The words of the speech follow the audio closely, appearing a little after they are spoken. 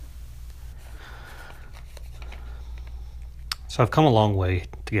So I've come a long way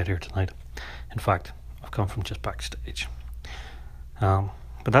to get here tonight. In fact, I've come from just backstage. But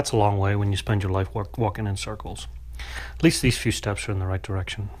that's a long way when you spend your life walking in circles. At least these few steps are in the right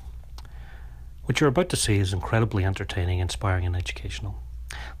direction. What you're about to see is incredibly entertaining, inspiring, and educational.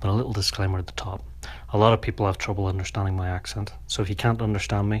 But a little disclaimer at the top. A lot of people have trouble understanding my accent, so if you can't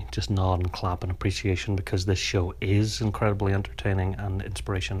understand me, just nod and clap in appreciation, because this show is incredibly entertaining and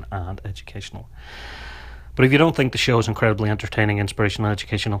inspiration and educational. But if you don't think the show is incredibly entertaining, inspirational, and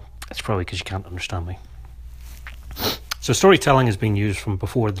educational, it's probably because you can't understand me. So storytelling has been used from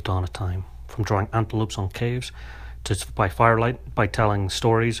before the dawn of time, from drawing antelopes on caves, by firelight, by telling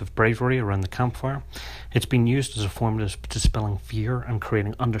stories of bravery around the campfire. It's been used as a form of dispelling fear and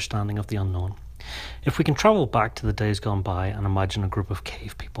creating understanding of the unknown. If we can travel back to the days gone by and imagine a group of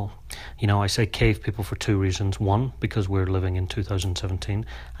cave people, I say cave people for two reasons. One, because we're living in 2017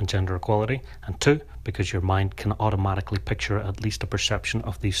 and gender equality, and two, because your mind can automatically picture at least a perception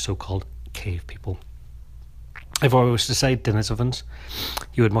of these so-called cave people. If I was to say Denisovans,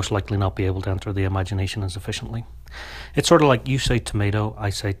 you would most likely not be able to enter the imagination as efficiently. It's sort of like you say tomato,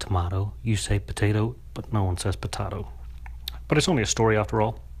 I say tomato, you say potato, but no one says potato. But it's only a story after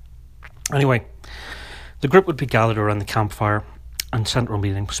all. Anyway, the group would be gathered around the campfire and central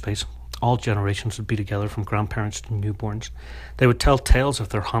meeting space. All generations would be together, from grandparents to newborns. They would tell tales of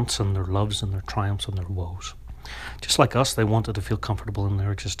their hunts and their loves and their triumphs and their woes. Just like us, they wanted to feel comfortable in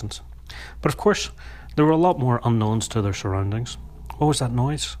their existence. But of course, there were a lot more unknowns to their surroundings. What was that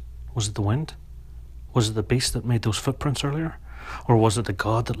noise? Was it the wind? Was it the beast that made those footprints earlier? Or was it the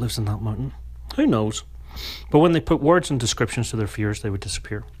god that lives in that mountain? Who knows? But when they put words and descriptions to their fears, they would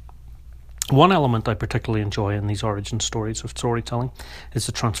disappear. One element I particularly enjoy in these origin stories of storytelling is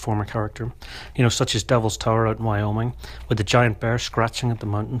the transformer character. Such as Devil's Tower out in Wyoming, with the giant bear scratching at the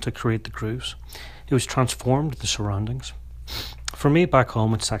mountain to create the grooves. It was transformed the surroundings. For me, back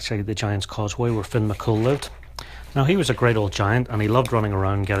home, it's actually the Giant's Causeway, where Finn McCool lived. Now, he was a great old giant, and he loved running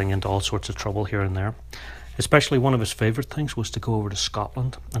around getting into all sorts of trouble here and there. Especially one of his favourite things was to go over to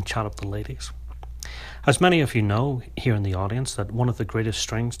Scotland and chat up the ladies. As many of you know here in the audience, that one of the greatest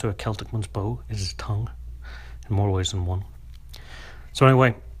strings to a Celticman's bow is his tongue, in more ways than one. So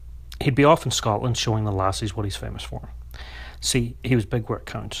anyway, he'd be off in Scotland showing the lassies what he's famous for. See, he was big where it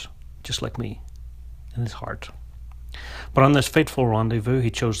counts, just like me, in his heart. But on this fateful rendezvous,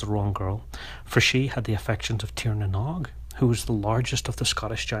 he chose the wrong girl, for she had the affections of Tir na Nog, who was the largest of the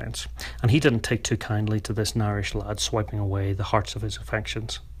Scottish giants, and he didn't take too kindly to this Irish lad swiping away the hearts of his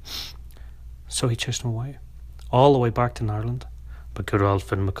affections. So he chased him away, all the way back to Ireland. But good old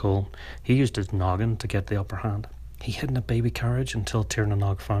Finn McCool, he used his noggin to get the upper hand. He hid in a baby carriage until Tir na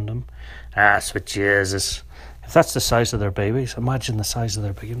Nog found him. Sweet Jesus. If that's the size of their babies, imagine the size of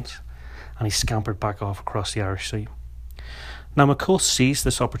their biggins. And he scampered back off across the Irish Sea. Now McCool seized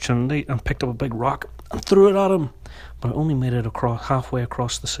this opportunity and picked up a big rock and threw it at him, but it only made it halfway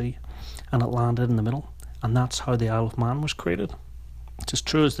across the sea, and it landed in the middle, and that's how the Isle of Man was created. It's as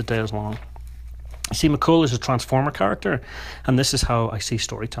true as the day is long. You see, McCool is a transformer character, and this is how I see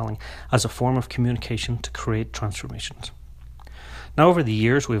storytelling, as a form of communication to create transformations. Now, over the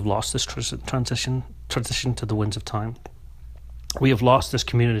years, we have lost this transition to the winds of time. We have lost this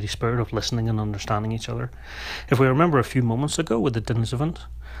community spirit of listening and understanding each other. If we remember a few moments ago with the Denisovans,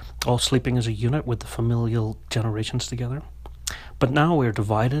 all sleeping as a unit with the familial generations together. But now we are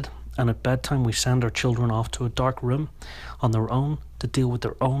divided, and at bedtime we send our children off to a dark room on their own to deal with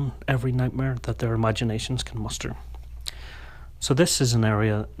their own every nightmare that their imaginations can muster. So this is an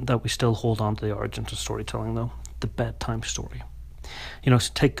area that we still hold on to the origins of storytelling, though, the bedtime story.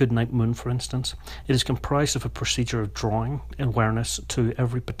 Take Goodnight Moon, for instance. It is comprised of a procedure of drawing awareness to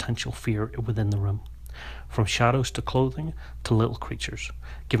every potential fear within the room, from shadows to clothing to little creatures,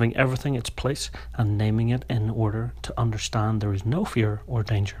 giving everything its place and naming it in order to understand there is no fear or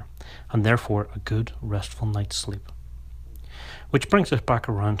danger, and therefore a good, restful night's sleep. Which brings us back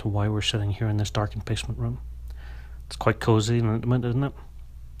around to why we're sitting here in this darkened basement room. It's quite cozy and intimate, isn't it?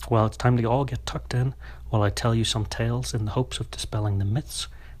 Well, it's time to all get tucked in while I tell you some tales in the hopes of dispelling the myths,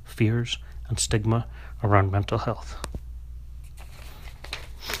 fears, and stigma around mental health.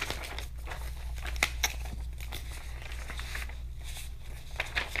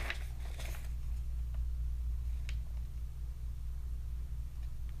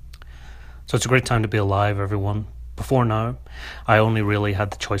 So it's a great time to be alive, everyone. Before now, I only really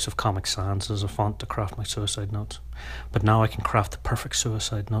had the choice of Comic Sans as a font to craft my suicide notes. But now I can craft the perfect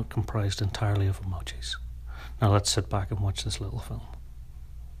suicide note comprised entirely of emojis. Now let's sit back and watch this little film.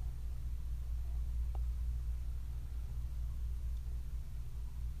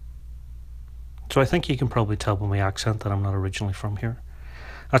 So I think you can probably tell by my accent that I'm not originally from here.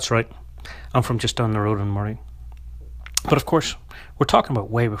 That's right, I'm from just down the road in Murray. But of course, we're talking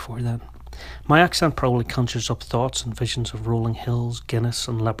about way before then. My accent probably conjures up thoughts and visions of rolling hills, Guinness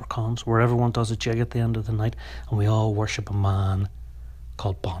and leprechauns, where everyone does a jig at the end of the night and we all worship a man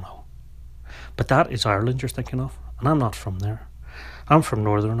called Bono. But that is Ireland you're thinking of, and I'm not from there. I'm from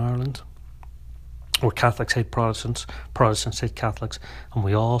Northern Ireland, where Catholics hate Protestants, Protestants hate Catholics, and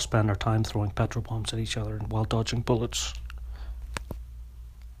we all spend our time throwing petrol bombs at each other while dodging bullets.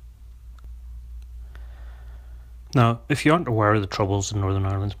 Now, if you aren't aware of the troubles in Northern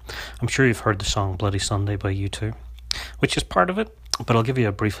Ireland, I'm sure you've heard the song Bloody Sunday by U2, which is part of it, but I'll give you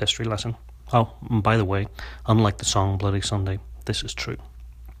a brief history lesson. Oh, and by the way, unlike the song Bloody Sunday, this is true.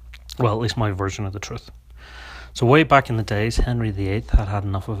 Well, at least my version of the truth. So way back in the days, Henry VIII had had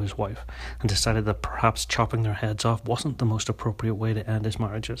enough of his wife and decided that perhaps chopping their heads off wasn't the most appropriate way to end his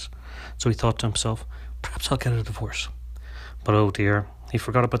marriages. So he thought to himself, perhaps I'll get a divorce. But oh dear, he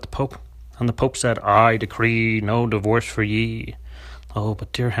forgot about the Pope. And the Pope said, I decree no divorce for ye. Oh,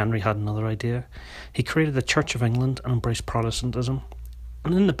 but dear Henry had another idea. He created the Church of England and embraced Protestantism.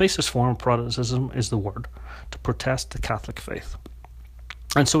 And in the basis form of Protestantism is the word, to protest the Catholic faith.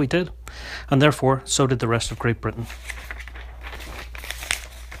 And so he did. And therefore, so did the rest of Great Britain.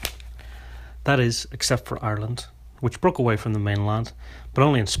 That is, except for Ireland, which broke away from the mainland, but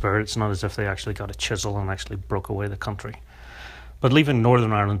only in spirit. It's not as if they actually got a chisel and actually broke away the country. But leaving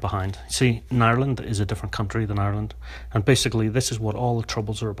Northern Ireland behind. See, Ireland is a different country than Ireland, and basically this is what all the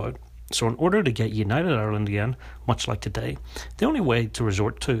troubles are about. So in order to get United Ireland again, much like today, the only way to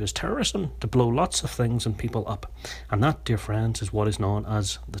resort to is terrorism, to blow lots of things and people up. And that, dear friends, is what is known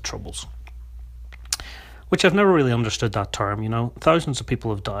as the Troubles. Which I've never really understood that term, you know. Thousands of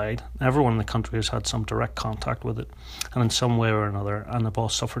people have died. Everyone in the country has had some direct contact with it, and in some way or another, and have all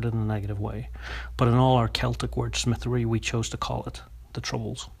suffered in a negative way. But in all our Celtic wordsmithery, we chose to call it the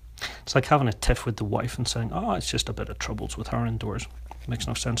Troubles. It's like having a tiff with the wife and saying, oh, it's just a bit of troubles with her indoors. It makes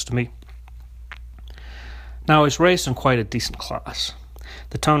no sense to me. Now, I was raised in quite a decent class.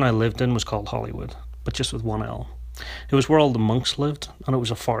 The town I lived in was called Hollywood, but just with one L. It was where all the monks lived, and it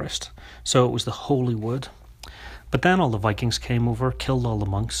was a forest, so it was the Holy Wood. But then all the Vikings came over, killed all the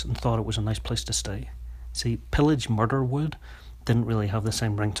monks, and thought it was a nice place to stay. See, Pillage Murder Wood didn't really have the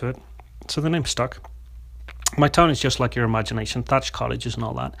same ring to it, so the name stuck. My town is just like your imagination, thatched cottages and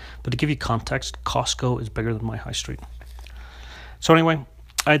all that, but to give you context, Costco is bigger than my high street. So anyway,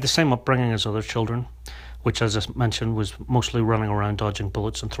 I had the same upbringing as other children, which, as I mentioned, was mostly running around dodging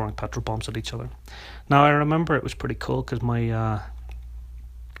bullets and throwing petrol bombs at each other. Now, I remember it was pretty cool because my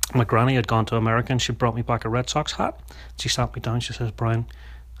granny had gone to America and she brought me back a Red Sox hat. She sat me down, she says, Brian,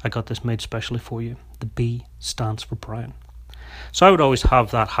 I got this made specially for you. The B stands for Brian. So I would always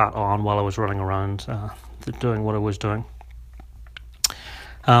have that hat on while I was running around doing what I was doing.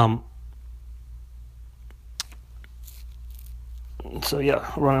 So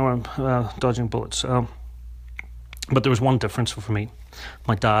yeah, running around dodging bullets. But there was one difference for me.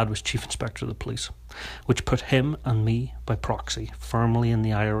 My dad was Chief Inspector of the Police, which put him and me, by proxy, firmly in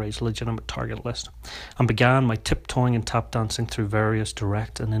the IRA's legitimate target list, and began my tiptoeing and tap dancing through various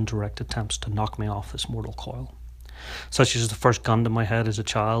direct and indirect attempts to knock me off this mortal coil. Such as the first gun to my head as a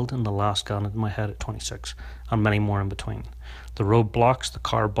child and the last gun to my head at 26, and many more in between. The roadblocks, the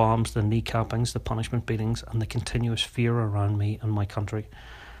car bombs, the kneecappings, the punishment beatings, and the continuous fear around me and my country.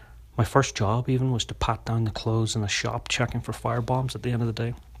 My first job even was to pat down the clothes in a shop checking for fire bombs at the end of the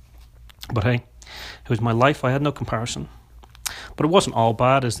day. But hey, it was my life, I had no comparison. But it wasn't all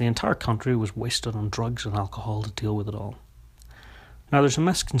bad, as the entire country was wasted on drugs and alcohol to deal with it all. Now there's a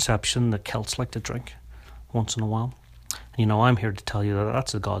misconception that Celts like to drink once in a while. And you know, I'm here to tell you that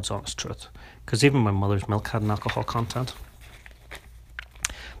that's the God's honest truth, because even my mother's milk had an alcohol content.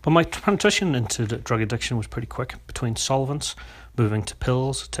 But my transition into the drug addiction was pretty quick, between solvents, moving to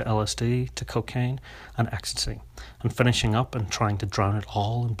pills, to LSD, to cocaine and ecstasy, and finishing up and trying to drown it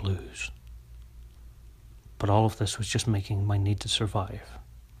all in blues. But all of this was just making my need to survive.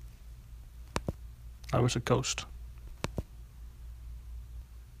 I was a ghost.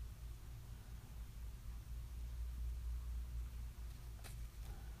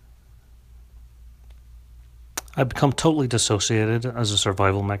 I'd become totally dissociated as a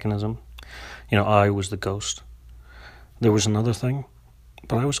survival mechanism. You know, I was the ghost. There was another thing,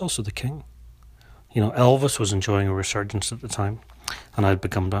 but I was also the king. You know, Elvis was enjoying a resurgence at the time, and I'd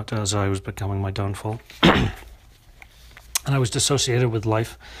become that as I was becoming my downfall. And I was dissociated with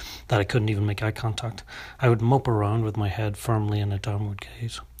life that I couldn't even make eye contact. I would mope around with my head firmly in a downward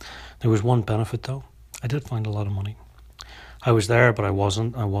gaze. There was one benefit, though. I did find a lot of money. I was there, but I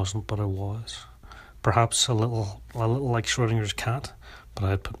wasn't. I wasn't, but I was. Perhaps a little like Schrodinger's cat, but I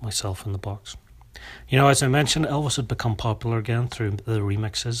had put myself in the box. As I mentioned, Elvis had become popular again through the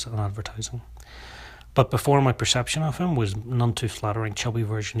remixes and advertising. But before, my perception of him was none too flattering, chubby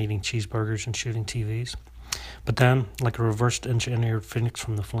version eating cheeseburgers and shooting TVs. But then, like a reversed engineered phoenix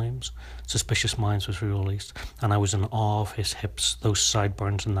from the flames, Suspicious Minds was re-released, and I was in awe of his hips, those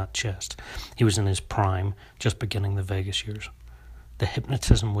sideburns and that chest. He was in his prime, just beginning the Vegas years. The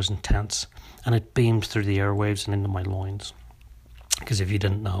hypnotism was intense, and it beamed through the airwaves and into my loins. Because if you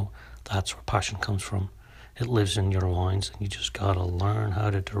didn't know, that's where passion comes from. It lives in your loins, and you just gotta learn how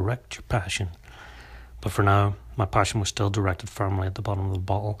to direct your passion. But for now, my passion was still directed firmly at the bottom of the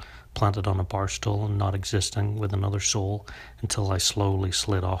bottle, planted on a bar stool and not existing with another soul until I slowly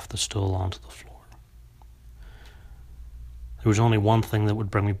slid off the stool onto the floor. There was only one thing that would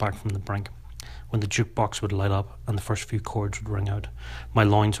bring me back from the brink. When the jukebox would light up and the first few chords would ring out, my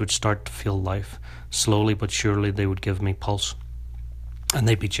loins would start to feel life. Slowly but surely they would give me pulse. And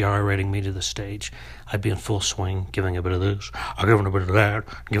they'd be gyrating me to the stage. I'd be in full swing, giving a bit of this, giving a bit of that,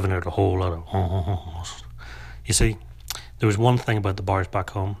 giving it a whole lot of You see, there was one thing about the bars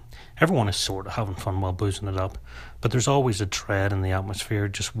back home. Everyone is sort of having fun while boozing it up, but there's always a dread in the atmosphere,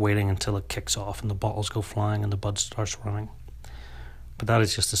 just waiting until it kicks off and the bottles go flying and the bud starts running. But that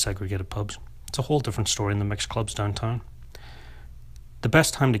is just the segregated pubs. It's a whole different story in the mixed clubs downtown. The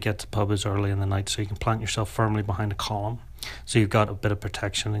best time to get to the pub is early in the night, so you can plant yourself firmly behind a column, so you've got a bit of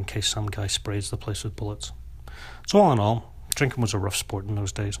protection in case some guy sprays the place with bullets. So all in all, drinking was a rough sport in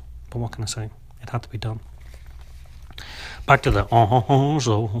those days, but what can I say? It had to be done. Back to the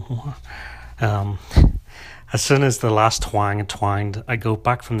as soon as the last twang had twanged, I go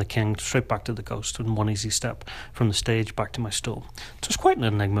back from the king straight back to the ghost in one easy step from the stage back to my stool. It was quite an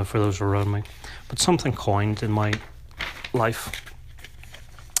enigma for those around me, but something coined in my life,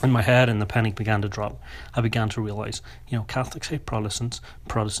 in my head, and the penny began to drop. I began to realise, Catholics hate Protestants,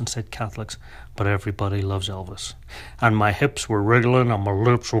 Protestants hate Catholics, but everybody loves Elvis. And my hips were wriggling and my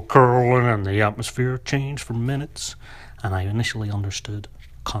lips were curling and the atmosphere changed for minutes, and I initially understood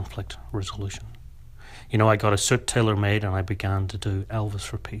conflict resolution. I got a suit tailor-made and I began to do Elvis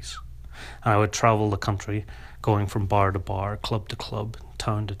for peace. And I would travel the country, going from bar to bar, club to club,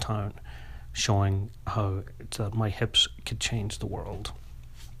 town to town, showing how that my hips could change the world.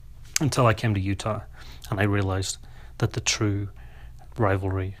 Until I came to Utah and I realised that the true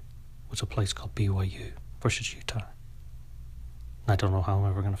rivalry was a place called BYU versus Utah. And I don't know how I'm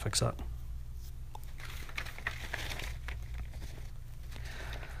ever going to fix that.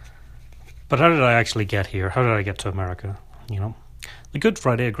 But how did I actually get here? How did I get to America? The Good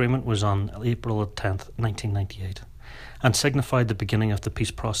Friday Agreement was on April 10th, 1998, and signified the beginning of the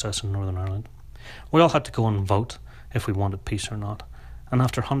peace process in Northern Ireland. We all had to go and vote if we wanted peace or not, and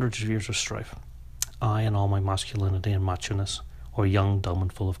after hundreds of years of strife, I, in all my masculinity and macho-ness, or young, dumb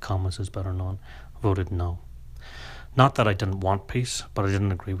and full of commas as better known, voted no. Not that I didn't want peace, but I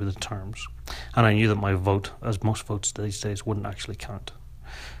didn't agree with the terms, and I knew that my vote, as most votes these days, wouldn't actually count.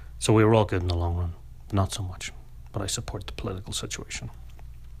 So we were all good in the long run. Not so much, but I support the political situation.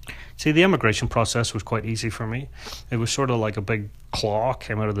 See, the immigration process was quite easy for me. It was sort of like a big claw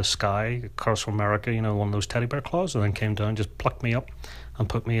came out of the sky across America, one of those teddy bear claws, and then came down, just plucked me up and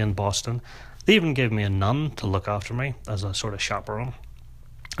put me in Boston. They even gave me a nun to look after me as a sort of chaperone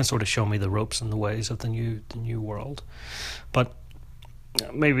and sort of show me the ropes and the ways of the new world. But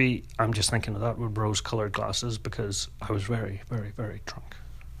maybe I'm just thinking of that with rose-coloured glasses because I was very, very, very drunk.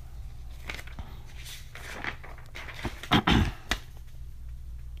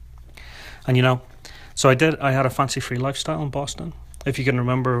 And so I had a fancy-free lifestyle in Boston. If you can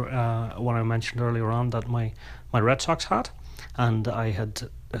remember when I mentioned earlier on that my Red Sox hat, and I had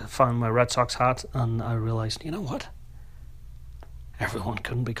found my Red Sox hat, and I realised, what? Everyone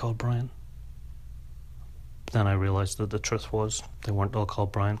couldn't be called Brian. But then I realised that the truth was they weren't all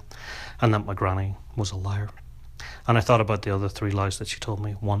called Brian, and that my granny was a liar. And I thought about the other 3 lies that she told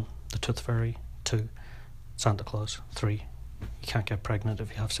me. 1, the Tooth Fairy. 2, Santa Claus. 3, you can't get pregnant if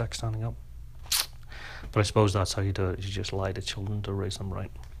you have sex standing up. But I suppose that's how you do it. You just lie to children to raise them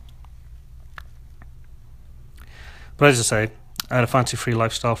right. But as I say, I had a fancy-free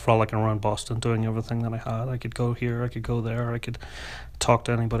lifestyle, frolicking around Boston, doing everything that I had. I could go here, I could go there, I could talk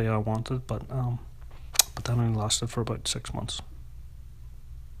to anybody I wanted, but that only lasted for about 6 months.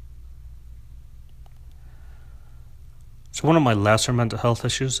 So one of my lesser mental health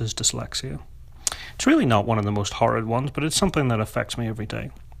issues is dyslexia. It's really not one of the most horrid ones, but it's something that affects me every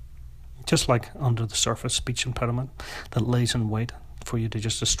day. Just like under the surface speech impediment that lays in wait for you to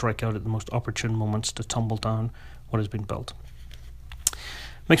strike out at the most opportune moments to tumble down what has been built.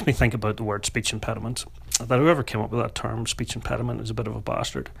 Makes me think about the word speech impediment. That whoever came up with that term, speech impediment, is a bit of a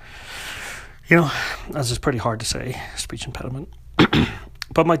bastard. As it's pretty hard to say, speech impediment.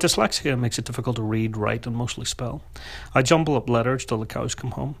 But my dyslexia makes it difficult to read, write, and mostly spell. I jumble up letters till the cows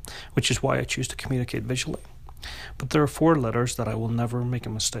come home, which is why I choose to communicate visually. But there are 4 letters that I will never make a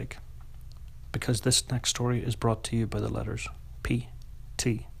mistake, because this next story is brought to you by the letters P,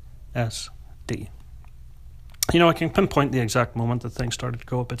 T, S, D. I can pinpoint the exact moment that things started to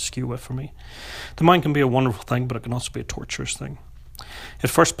go a bit skew for me. The mind can be a wonderful thing, but it can also be a torturous thing. It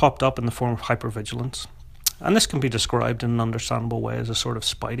first popped up in the form of hypervigilance. And this can be described in an understandable way as a sort of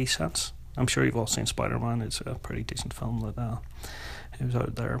spidey sense. I'm sure you've all seen Spider-Man. It's a pretty decent film that it was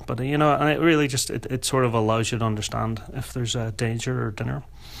out there. But, and it really just, it sort of allows you to understand if there's danger or dinner.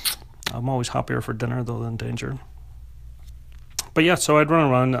 I'm always happier for dinner, though, than danger. But yeah, so I'd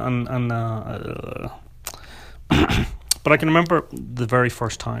run around and but I can remember the very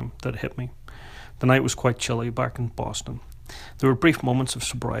first time that it hit me. The night was quite chilly back in Boston. There were brief moments of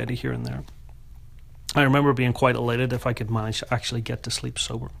sobriety here and there. I remember being quite elated if I could manage to actually get to sleep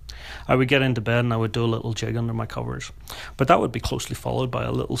sober. I would get into bed and I would do a little jig under my covers, but that would be closely followed by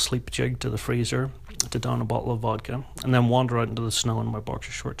a little sleep jig to the freezer to down a bottle of vodka, and then wander out into the snow in my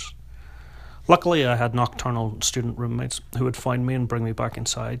boxer shorts. Luckily, I had nocturnal student roommates who would find me and bring me back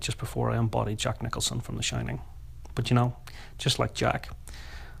inside just before I embodied Jack Nicholson from The Shining. But just like Jack,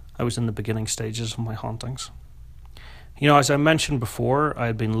 I was in the beginning stages of my hauntings. As I mentioned before, I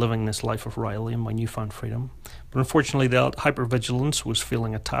had been living this life of Riley in my newfound freedom, but unfortunately the hypervigilance was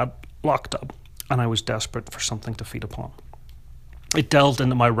feeling a tad locked up, and I was desperate for something to feed upon. It delved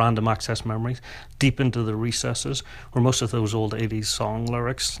into my random access memories, deep into the recesses where most of those old 80s song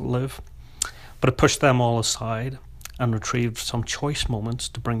lyrics live, but it pushed them all aside and retrieved some choice moments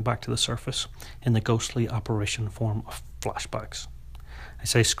to bring back to the surface in the ghostly apparition form of flashbacks. I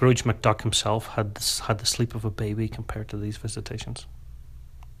say Scrooge McDuck himself had the sleep of a baby compared to these visitations.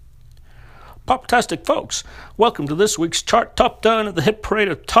 Poptastic folks, welcome to this week's chart top down of the hit parade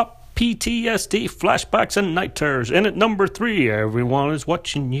of top PTSD flashbacks and night terrors. In at number 3, everyone is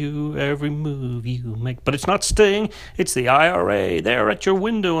watching you, every move you make. But it's not Sting, it's the IRA. They're at your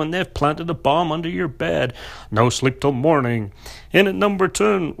window and they've planted a bomb under your bed. No sleep till morning. In at number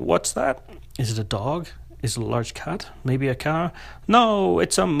 2, what's that? Is it a dog? Is it a large cat? Maybe a car? No,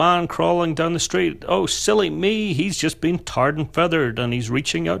 it's a man crawling down the street. Oh, silly me, he's just been tarred and feathered and he's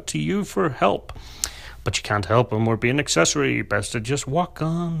reaching out to you for help. But you can't help him or be an accessory. Best to just walk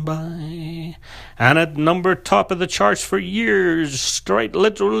on by. And at number top of the charts for years, straight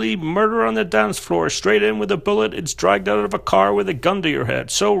literally murder on the dance floor. Straight in with a bullet, it's dragged out of a car with a gun to your head.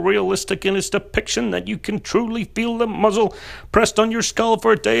 So realistic in its depiction that you can truly feel the muzzle pressed on your skull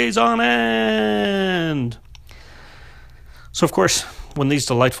for days on end. So of course, when these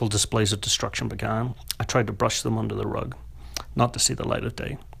delightful displays of destruction began, I tried to brush them under the rug, not to see the light of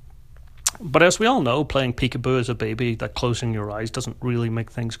day. But as we all know, playing peekaboo as a baby, that closing your eyes doesn't really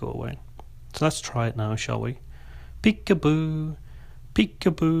make things go away. So let's try it now, shall we? Peekaboo,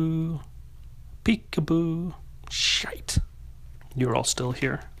 peekaboo, peekaboo. Shite. You're all still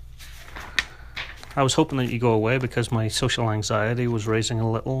here. I was hoping that you go away because my social anxiety was raising a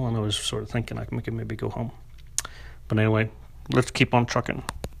little and I was sort of thinking I could maybe go home. But anyway, let's keep on trucking.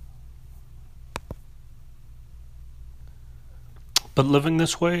 But living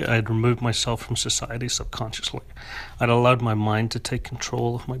this way, I had removed myself from society subconsciously. I'd allowed my mind to take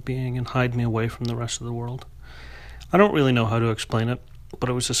control of my being and hide me away from the rest of the world. I don't really know how to explain it, but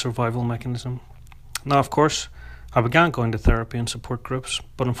it was a survival mechanism. Now, of course, I began going to therapy and support groups,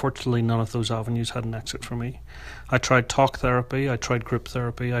 but unfortunately none of those avenues had an exit for me. I tried talk therapy, I tried group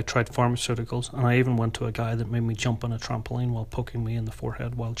therapy, I tried pharmaceuticals, and I even went to a guy that made me jump on a trampoline while poking me in the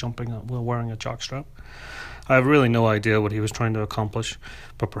forehead while wearing a jockstrap. I have really no idea what he was trying to accomplish,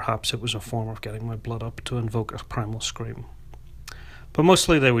 but perhaps it was a form of getting my blood up to invoke a primal scream. But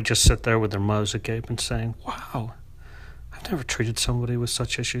mostly they would just sit there with their mouths agape and saying, "Wow, I've never treated somebody with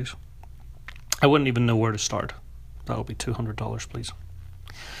such issues." I wouldn't even know where to start. That'll be $200, please.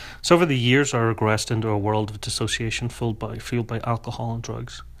 So over the years, I regressed into a world of dissociation fueled by alcohol and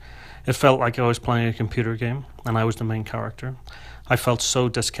drugs. It felt like I was playing a computer game, and I was the main character. I felt so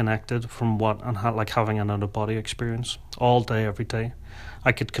disconnected from what and had like having an out-of-body experience all day, every day.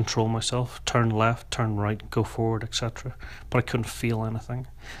 I could control myself, turn left, turn right, go forward, etc., but I couldn't feel anything.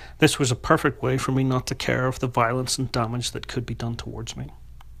 This was a perfect way for me not to care of the violence and damage that could be done towards me.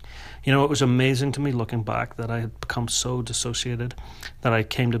 You know, it was amazing to me looking back that I had become so dissociated that I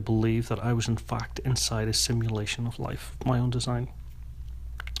came to believe that I was in fact inside a simulation of life, my own design.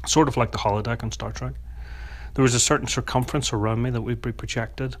 Sort of like the holodeck on Star Trek. There was a certain circumference around me that would be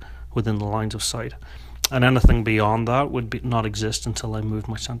projected within the lines of sight, and anything beyond that would not exist until I moved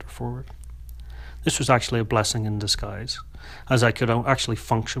my centre forward. This was actually a blessing in disguise, as I could actually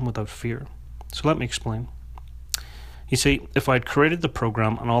function without fear. So let me explain. You see, if I had created the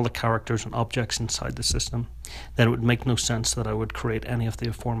program and all the characters and objects inside the system, then it would make no sense that I would create any of the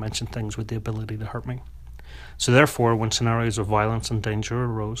aforementioned things with the ability to hurt me. So therefore, when scenarios of violence and danger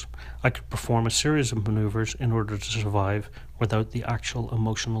arose, I could perform a series of maneuvers in order to survive without the actual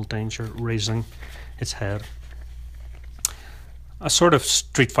emotional danger raising its head. A sort of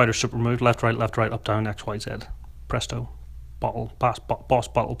Street Fighter super move, left, right, up, down, X, Y, Z. Presto. Boss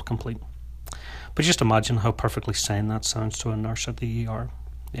battle complete. But just imagine how perfectly sane that sounds to a nurse at the ER.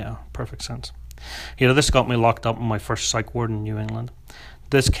 Yeah, perfect sense. This got me locked up in my first psych ward in New England.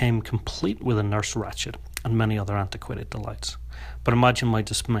 This came complete with a nurse ratchet and many other antiquated delights. But imagine my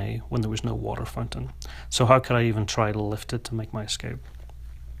dismay when there was no water fountain. So how could I even try to lift it to make my escape?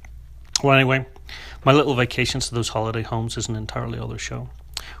 Well, anyway, my little vacations to those holiday homes is an entirely other show,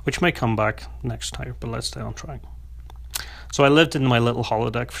 which may come back next time, but let's stay on track. So I lived in my little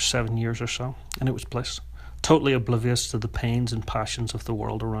holodeck for 7 years or so, and it was bliss, totally oblivious to the pains and passions of the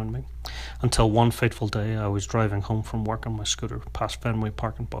world around me, until one fateful day I was driving home from work on my scooter past Fenway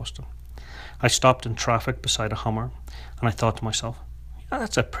Park in Boston. I stopped in traffic beside a Hummer, and I thought to myself, yeah,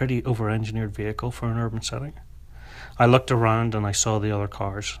 that's a pretty over-engineered vehicle for an urban setting. I looked around and I saw the other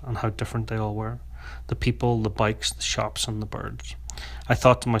cars and how different they all were. The people, the bikes, the shops, and the birds. I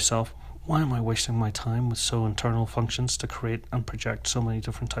thought to myself, why am I wasting my time with so internal functions to create and project so many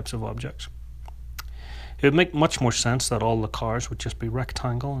different types of objects? It would make much more sense that all the cars would just be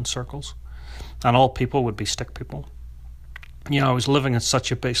rectangle and circles, and all people would be stick people. I was living at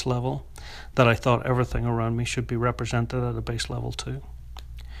such a base level that I thought everything around me should be represented at a base level too.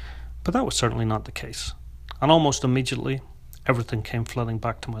 But that was certainly not the case. And almost immediately, everything came flooding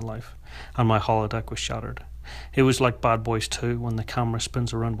back to my life, and my holodeck was shattered. It was like Bad Boys 2 when the camera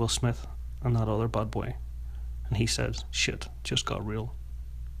spins around Will Smith and that other bad boy, and he says, shit, just got real.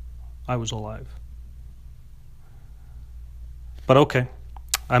 I was alive. But okay,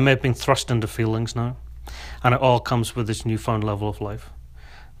 I may have been thrust into feelings now, and it all comes with this newfound level of life.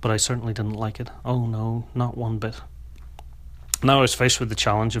 But I certainly didn't like it. Oh no, not one bit. Now I was faced with the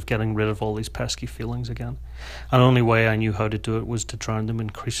challenge of getting rid of all these pesky feelings again, and the only way I knew how to do it was to drown them in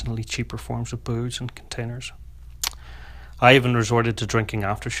increasingly cheaper forms of booze and containers. I even resorted to drinking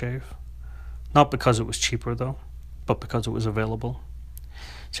aftershave, not because it was cheaper though, but because it was available.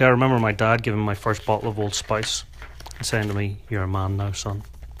 See, I remember my dad giving my first bottle of Old Spice and saying to me, "You're a man now, son,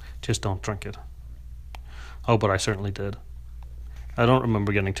 just don't drink it." Oh, but I certainly did. I don't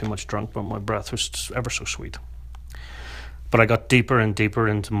remember getting too much drunk, but my breath was ever so sweet. But I got deeper and deeper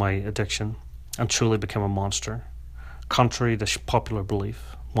into my addiction and truly became a monster. Contrary to popular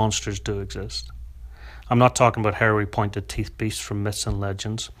belief, monsters do exist. I'm not talking about hairy pointed teeth beasts from myths and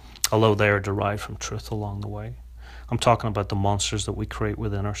legends, although they are derived from truth along the way. I'm talking about the monsters that we create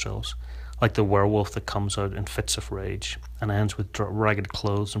within ourselves, like the werewolf that comes out in fits of rage and ends with ragged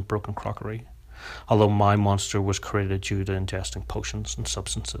clothes and broken crockery. Although my monster was created due to ingesting potions and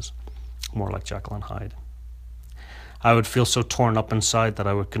substances, more like Jekyll and Hyde. I would feel so torn up inside that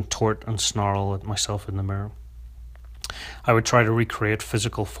I would contort and snarl at myself in the mirror. I would try to recreate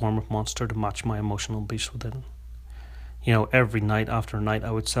physical form of monster to match my emotional beast within. Every night after night I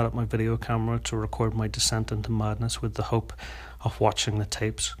would set up my video camera to record my descent into madness with the hope of watching the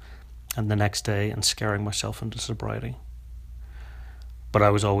tapes and the next day and scaring myself into sobriety. But I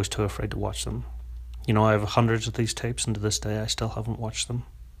was always too afraid to watch them. I have hundreds of these tapes, and to this day I still haven't watched them.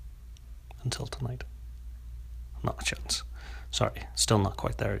 Until tonight. Not a chance. Sorry, still not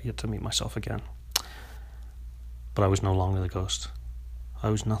quite there yet to meet myself again. But I was no longer the ghost. I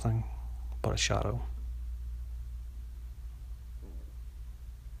was nothing but a shadow.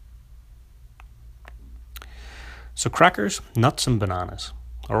 So crackers, nuts, and bananas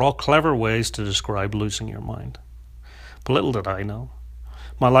are all clever ways to describe losing your mind. But little did I know,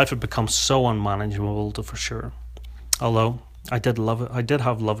 my life had become so unmanageable for sure. Although I did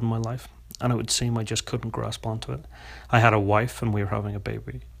have love in my life, and it would seem I just couldn't grasp onto it. I had a wife and we were having a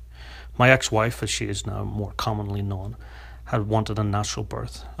baby. My ex-wife, as she is now more commonly known, had wanted a natural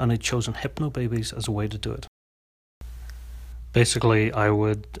birth and had chosen hypnobabies as a way to do it. Basically, I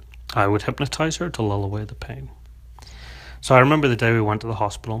would hypnotize her to lull away the pain. So I remember the day we went to the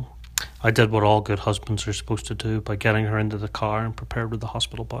hospital. I did what all good husbands are supposed to do by getting her into the car and prepared with the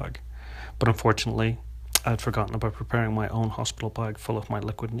hospital bag. But unfortunately, I had forgotten about preparing my own hospital bag full of my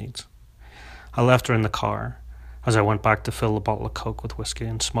liquid needs. I left her in the car as I went back to fill the bottle of Coke with whiskey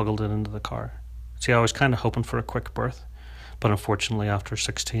and smuggled it into the car. See, I was kind of hoping for a quick birth, but unfortunately after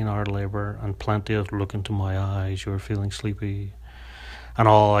 16-hour labour and plenty of look into my eyes, you were feeling sleepy, and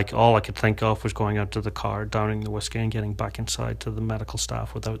all I could think of was going out to the car, downing the whiskey and getting back inside to the medical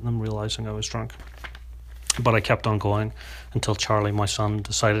staff without them realising I was drunk. But I kept on going until Charlie, my son,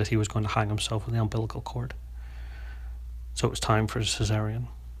 decided he was going to hang himself with the umbilical cord. So it was time for a cesarean.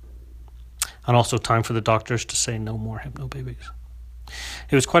 And also time for the doctors to say no more hypnobabies.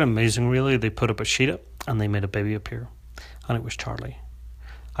 It was quite amazing, really. They put up a sheet up and they made a baby appear. And it was Charlie.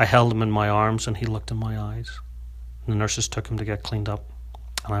 I held him in my arms and he looked in my eyes. The nurses took him to get cleaned up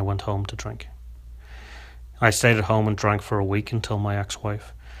and I went home to drink. I stayed at home and drank for a week until my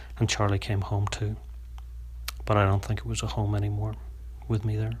ex-wife and Charlie came home too. But I don't think it was a home anymore with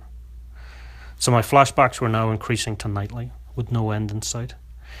me there. So my flashbacks were now increasing to nightly, with no end in sight.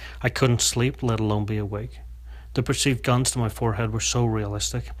 I couldn't sleep, let alone be awake. The perceived guns to my forehead were so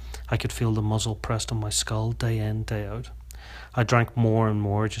realistic, I could feel the muzzle pressed on my skull day in, day out. I drank more and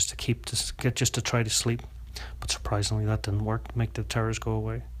more just to try to sleep, but surprisingly that didn't work to make the terrors go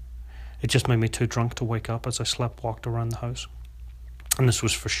away. It just made me too drunk to wake up as I walked around the house. And this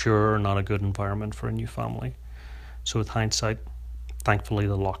was for sure not a good environment for a new family. So with hindsight, thankfully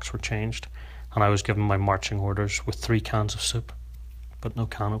the locks were changed and I was given my marching orders with 3 cans of soup, but no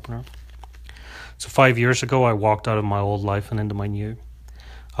can opener. So 5 years ago I walked out of my old life and into my new.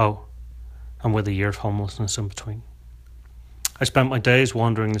 Oh, and with a year of homelessness in between. I spent my days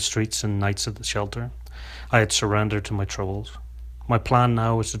wandering the streets and nights at the shelter. I had surrendered to my troubles. My plan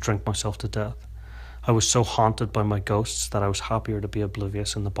now was to drink myself to death. I was so haunted by my ghosts that I was happier to be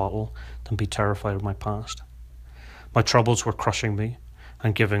oblivious in the bottle than be terrified of my past. My troubles were crushing me,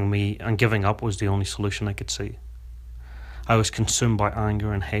 and giving up was the only solution I could see. I was consumed by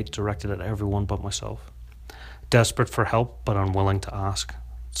anger and hate directed at everyone but myself. Desperate for help, but unwilling to ask.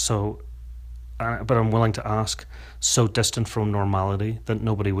 So distant from normality that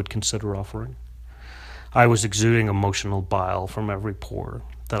nobody would consider offering. I was exuding emotional bile from every pore,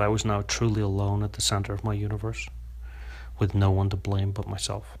 that I was now truly alone at the centre of my universe, with no one to blame but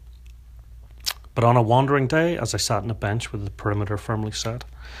myself. But on a wandering day, as I sat on a bench with the perimeter firmly set,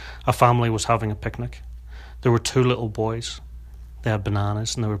 a family was having a picnic. There were 2 little boys. They had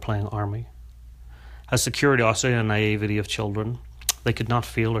bananas and they were playing army. As the curiosity and naivety of children, they could not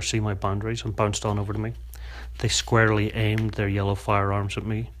feel or see my boundaries and bounced on over to me. They squarely aimed their yellow firearms at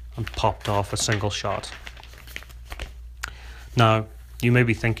me and popped off a single shot. Now, you may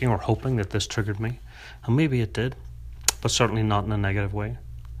be thinking or hoping that this triggered me, and maybe it did, but certainly not in a negative way.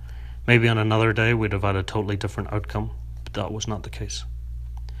 Maybe on another day we'd have had a totally different outcome, but that was not the case.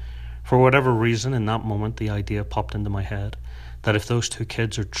 For whatever reason, in that moment, the idea popped into my head that if those 2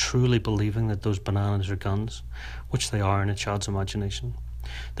 kids are truly believing that those bananas are guns, which they are in a child's imagination,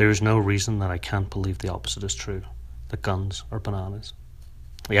 there is no reason that I can't believe the opposite is true, that guns are bananas.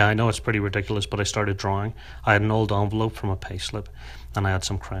 Yeah, I know it's pretty ridiculous, but I started drawing. I had an old envelope from a payslip, and I had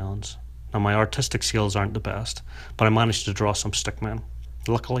some crayons. Now, my artistic skills aren't the best, but I managed to draw some stickmen.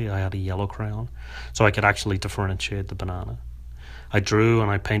 Luckily, I had a yellow crayon, so I could actually differentiate the banana. I drew and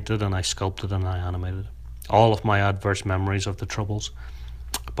I painted and I sculpted and I animated. All of my adverse memories of the troubles,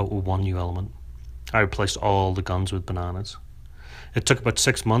 but with one new element. I replaced all the guns with bananas. It took about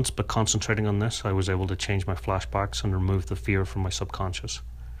 6 months, but concentrating on this, I was able to change my flashbacks and remove the fear from my subconscious.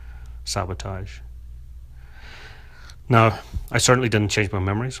 Sabotage. Now, I certainly didn't change my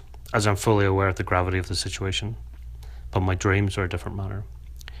memories, as I'm fully aware of the gravity of the situation, but my dreams are a different matter.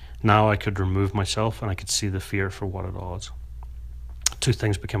 Now I could remove myself and I could see the fear for what it was. 2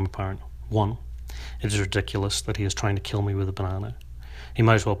 things became apparent. 1, it is ridiculous that he is trying to kill me with a banana. He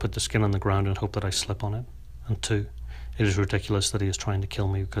might as well put the skin on the ground and hope that I slip on it. And 2, it is ridiculous that he is trying to kill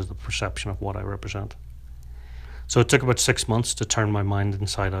me because of the perception of what I represent. So it took about 6 months to turn my mind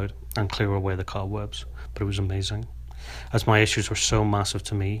inside out and clear away the cobwebs, but it was amazing. As my issues were so massive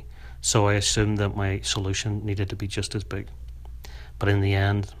to me, so I assumed that my solution needed to be just as big. But in the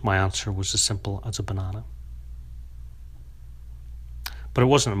end, my answer was as simple as a banana. But it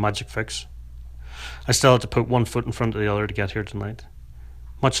wasn't a magic fix. I still had to put one foot in front of the other to get here tonight.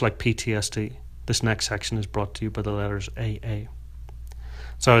 Much like PTSD, this next section is brought to you by the letters AA.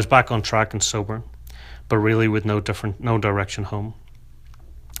 So I was back on track and sober, but really with no direction home.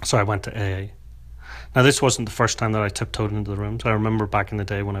 So I went to AA. Now, this wasn't the first time that I tiptoed into the rooms. I remember back in the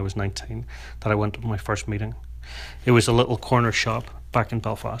day when I was 19 that I went to my first meeting. It was a little corner shop back in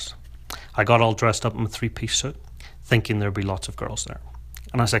Belfast. I got all dressed up in a 3-piece suit, thinking there'd be lots of girls there.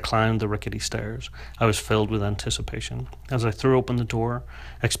 And as I climbed the rickety stairs, I was filled with anticipation as I threw open the door,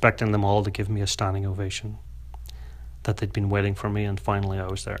 expecting them all to give me a standing ovation. That they'd been waiting for me, and finally I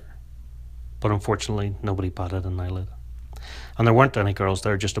was there. but unfortunately nobody batted an eyelid. And there weren't any girls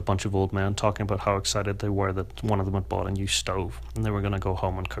there, just a bunch of old men talking about how excited they were that one of them had bought a new stove and they were going to go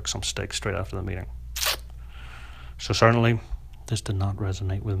home and cook some steak straight after the meeting. So certainly this did not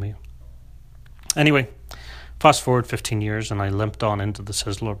resonate with me. Anyway, fast forward 15 years and I limped on into the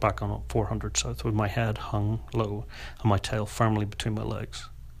Sizzler back on 400 South with my head hung low and my tail firmly between my legs.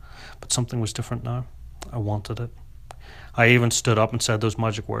 But something was different now. I wanted it. I even stood up and said those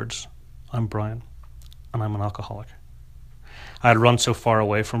magic words. I'm Brian, and I'm an alcoholic. I had run so far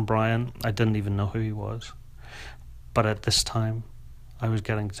away from Brian, I didn't even know who he was. But at this time, I was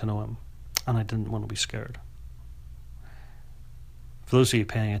getting to know him, and I didn't want to be scared. For those of you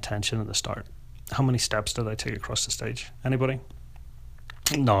paying attention at the start, how many steps did I take across the stage? Anybody?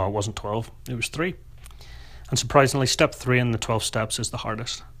 No, it wasn't 12. It was 3. And surprisingly, step 3 in the 12 steps is the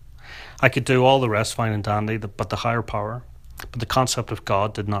hardest. I could do all the rest fine and dandy, but the higher power, but the concept of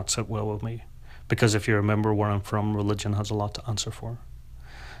God did not sit well with me. Because if you remember where I'm from, religion has a lot to answer for.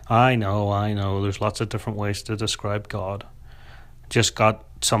 I know, there's lots of different ways to describe God. Just got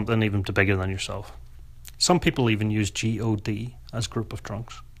something even bigger than yourself. Some people even use G-O-D as group of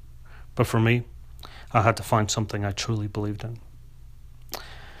drunks. But for me, I had to find something I truly believed in.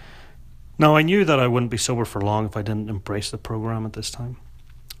 Now, I knew that I wouldn't be sober for long if I didn't embrace the program at this time.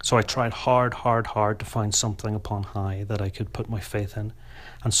 So I tried hard to find something upon high that I could put my faith in,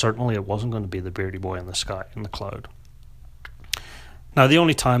 and certainly it wasn't going to be the beardy boy in the sky, in the cloud. Now, the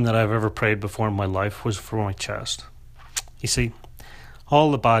only time that I've ever prayed before in my life was for my chest. You see,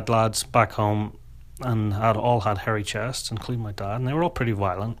 all the bad lads back home and all had hairy chests, including my dad, and they were all pretty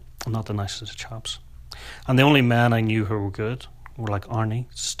violent and not the nicest of chaps. And the only men I knew who were good were like Arnie,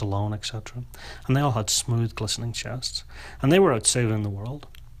 Stallone, etc. And they all had smooth, glistening chests, and they were out saving the world.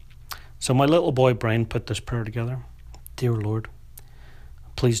 So my little boy brain put this prayer together. Dear Lord,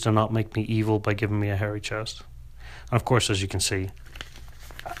 please do not make me evil by giving me a hairy chest. And of course, as you can see,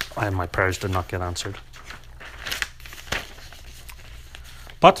 my prayers did not get answered.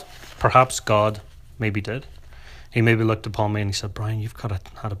 But perhaps God maybe did. He maybe looked upon me and he said, Brian, you've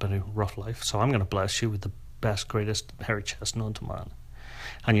had a bit of a rough life, so I'm going to bless you with the best, greatest hairy chest known to man.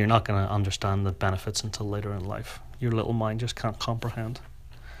 And you're not going to understand the benefits until later in life. Your little mind just can't comprehend.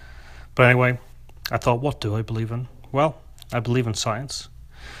 But anyway, I thought, what do I believe in? Well, I believe in science.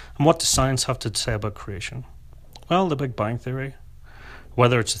 And what does science have to say about creation? Well, the Big Bang Theory.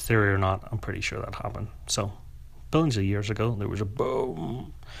 Whether it's a theory or not, I'm pretty sure that happened. So, billions of years ago, there was a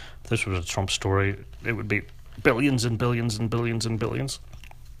boom. If this was a Trump story, it would be billions and billions and billions and billions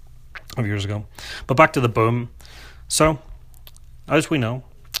of years ago. But back to the boom. So, as we know,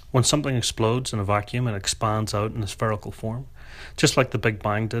 when something explodes in a vacuum, it expands out in a spherical form, just like the Big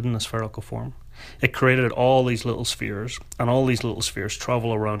Bang did in a spherical form. It created all these little spheres, and all these little spheres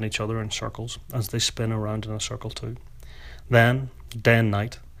travel around each other in circles as they spin around in a circle too. Then, day and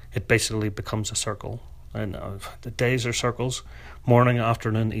night, it basically becomes a circle. And the days are circles, morning,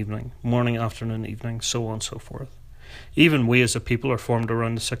 afternoon, evening, so on and so forth. Even we as a people are formed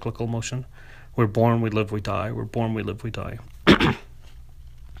around the cyclical motion. We're born, we live, we die. We're born, we live, we die.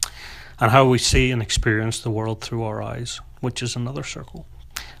 And how we see and experience the world through our eyes, which is another circle.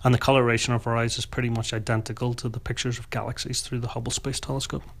 And the coloration of our eyes is pretty much identical to the pictures of galaxies through the Hubble Space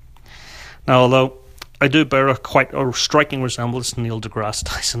Telescope. Now, although I do bear quite a striking resemblance to Neil deGrasse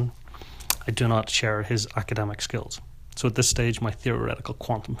Tyson, I do not share his academic skills. So at this stage, my theoretical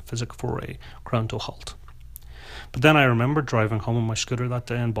quantum physics foray ground to a halt. But then I remember driving home on my scooter that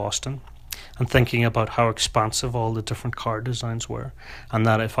day in Boston and thinking about how expansive all the different car designs were, and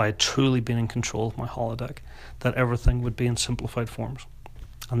that if I had truly been in control of my holodeck, that everything would be in simplified forms.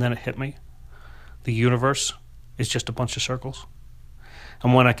 And then it hit me. The universe is just a bunch of circles.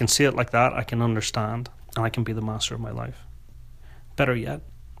 And when I can see it like that, I can understand, and I can be the master of my life. Better yet,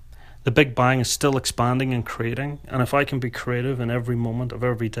 the Big Bang is still expanding and creating, and if I can be creative in every moment of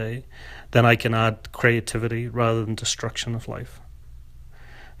every day, then I can add creativity rather than destruction of life.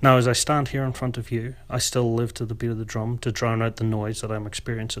 Now, as I stand here in front of you, I still live to the beat of the drum to drown out the noise that I'm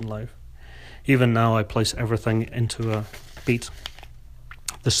experiencing in life. Even now, I place everything into a beat.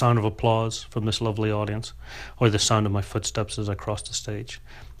 The sound of applause from this lovely audience, or the sound of my footsteps as I cross the stage.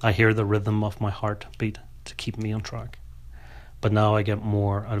 I hear the rhythm of my heart beat to keep me on track. But now I get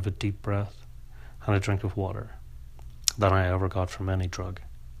more out of a deep breath and a drink of water than I ever got from any drug.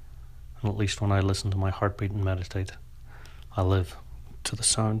 And at least when I listen to my heartbeat and meditate, I live to the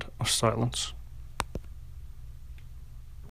sound of silence.